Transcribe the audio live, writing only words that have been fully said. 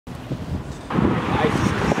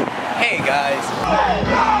Hey guys. You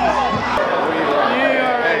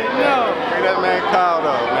already know. Bring that man Kyle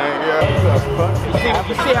though, man. Yeah.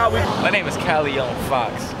 You see how we... My name is CALEON,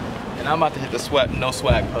 and I'm about to hit the no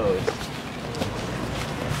swag pose.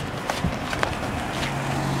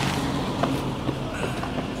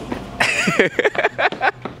 Get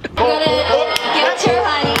your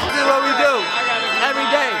honey. This is what we do every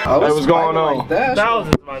day. Hey, what's going on? Like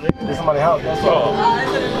thousands, my nigga. It's somebody's house, that's all.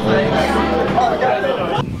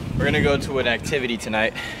 We're gonna go to an activity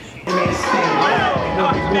tonight.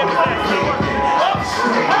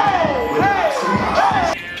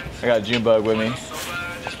 I got Junebug with me.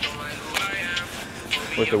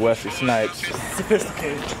 With the Wesley Snipes.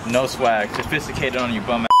 Sophisticated. No swag. Sophisticated on your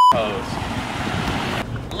bum ass pose.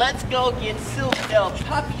 Let's go get Silk Del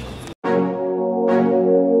Puppy.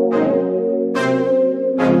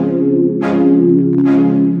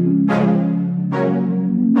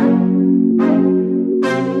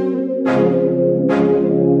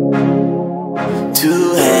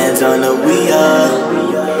 Two hands on the wheel,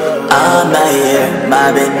 I'm out here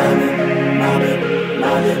mobbing,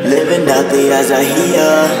 living healthy as I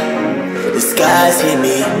hear the skies hit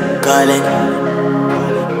me calling.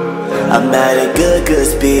 I'm at a good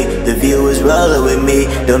speed, the view is rolling with me.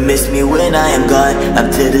 Don't miss me when I am gone,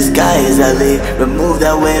 up to the sky as I leave. Remove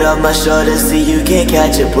that weight off my shoulders, see you can't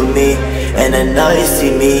catch up with me. And I know you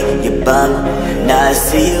see me, you bum, now I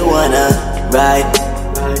see you wanna ride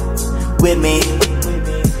with me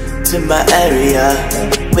to my area,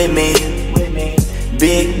 with me.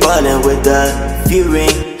 Big ballin' with a few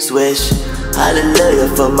ring swish. Hallelujah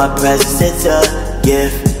for my presence, it's a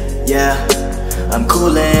gift, yeah. I'm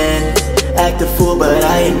coolin', act a fool, but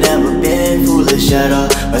I ain't never been foolish at all.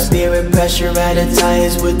 My spirit pressure at the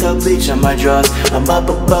tires without bleach on my drawers. I'm up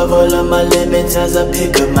above all of my limits as I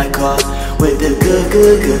pick up my car with a good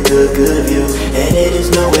view. And it is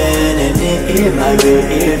nowhere, and it in my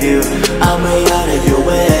rear view. I'm way out of your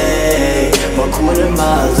way, more quarter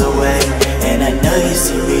miles away. And I know you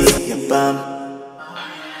see me, you bum.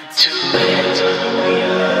 Two hands on the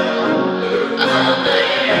wheel, I'm not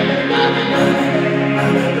here,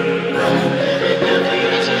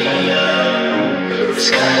 the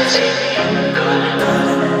skies hit me, calling.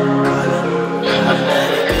 I'm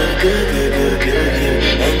at a good view,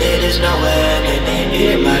 and it is nowhere, and it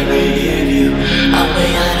in my rear view. I'm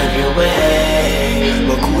way out of your way,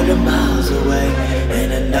 more quarter miles away.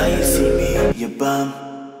 And I know you see me, you bum.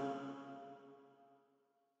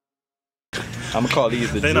 I'm gonna call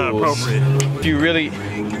these the They're jewels. not appropriate. If you really,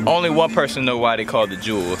 only one person know why they call the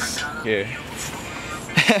jewels. Here.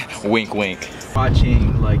 Wink wink.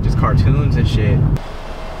 Watching like just cartoons and shit.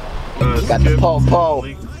 Got the po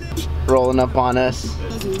rolling up on us.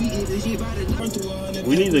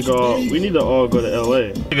 We need to go. We need to all go to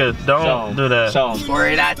LA. Nigga, don't do that.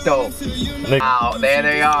 Where that though? Oh, there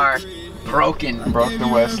they are. Broken. Broke the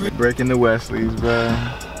Wesley. Breaking the Wesleys, bro.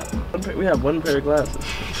 We have one pair of glasses.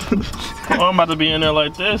 Oh, I'm about to be in there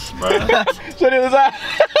like this, bro. So it was that.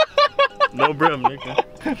 No brim, nigga.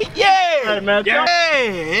 Yeah. Hey, man. Yeah.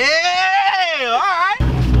 All right.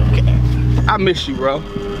 Okay. I miss you, bro.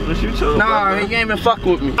 Miss you too. Nah, you ain't even fucking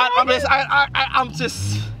with me. I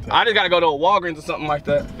just gotta go to a Walgreens or something like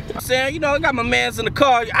that. I'm saying, you know, I got my mans in the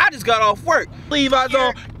car. I just got off work. Levi's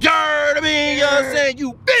on, you know what I mean? You know what I'm saying?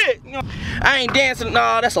 You bitch. You know, I ain't dancing.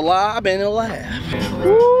 Nah, that's a lie. I've been in a laugh.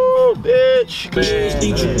 Woo, bitch. Man.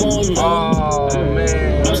 Oh,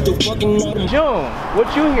 man. June,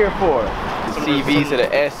 what you here for? CV to the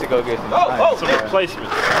S to go get some Some replacement.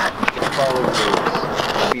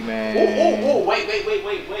 Man. Oh, wait.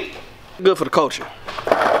 Good for the culture.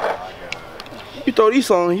 You throw these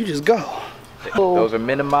on, you just go. Those are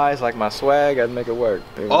minimized like my swag, I'd make it work.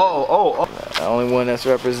 Oh. The only one that's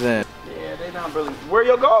represent. Yeah, they not really. Where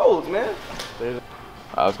your goals, man?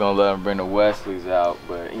 I was gonna let them bring the Wesleys out,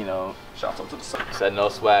 but you know, Shout out to the sun. it's that no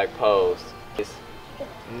swag pose. It's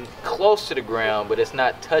close to the ground, but it's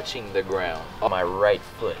not touching the ground. On my right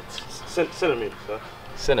foot. Centimeters, huh?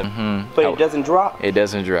 Centimeter. But it doesn't drop? It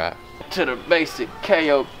doesn't drop. To the basic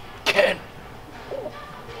KO Ken.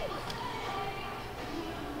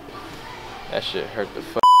 That shit hurt the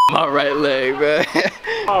fuck my right leg, man.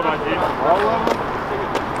 Oh, my God. All of them?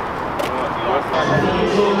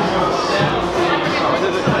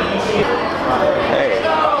 Hey.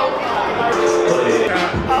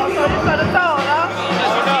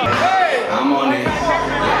 I'm on it.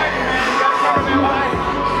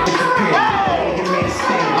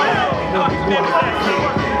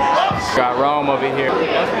 Got Rome over here.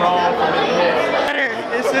 That's Rome from in here.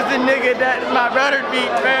 This is the nigga that my brother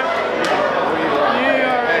beat, man. You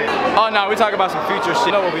already. Oh no, we talking about some future shit.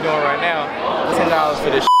 You know what we doing right now? $10 for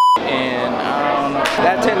this. And I don't know.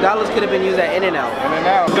 That $10 could have been used at In-N-Out.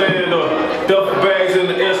 Saying duffel bags in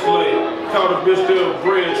the Escalade. Caught a bitch to a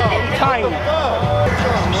bridge. Tiny.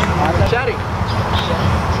 Shotty.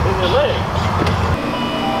 In your leg.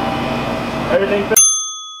 Everything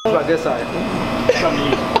about this side.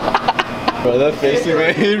 Bro, that face you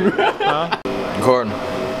made, bro. Huh? Gordon.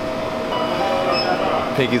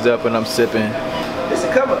 Pinky's up and I'm sipping. This is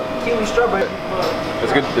a cover. Kiwi strawberry.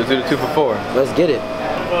 Let's do the 2 for $4. Let's get it.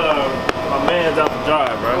 My man's out to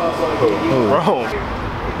drive, bro. Bro.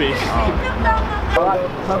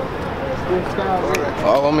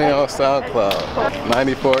 Follow me on SoundCloud,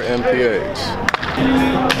 94 MPH.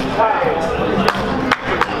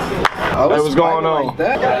 Hey, what's going on?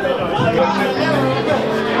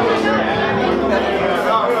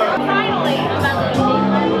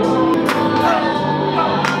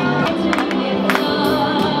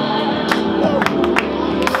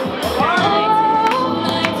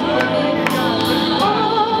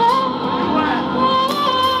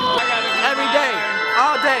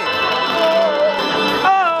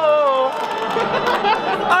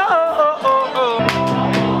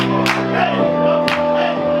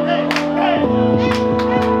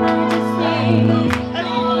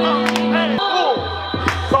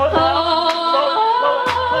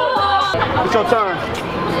 It's your turn.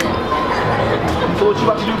 So what you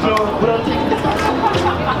about to do, Joe?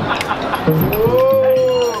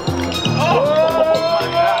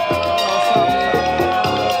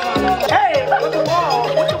 Hey, with the ball,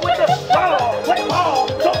 with the ball,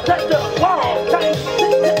 don't touch the ball.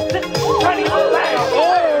 Tiny ball.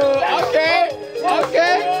 Okay.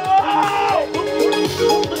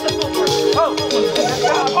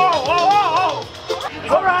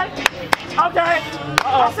 All right. Okay.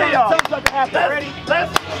 I'll see y'all. Something's about to happen. Ready?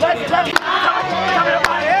 Let's come in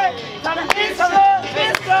my head.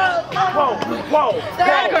 Whoa.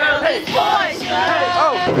 That girl is boys.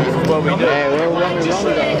 Oh, this is what we do. Hey, we're running.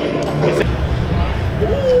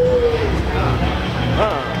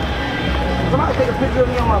 Somebody take a picture of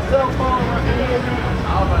me on my cell phone right here.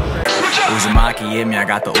 Uzumaki hit me, I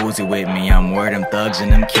got the Uzi with me. I'm where them thugs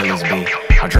and them killers be.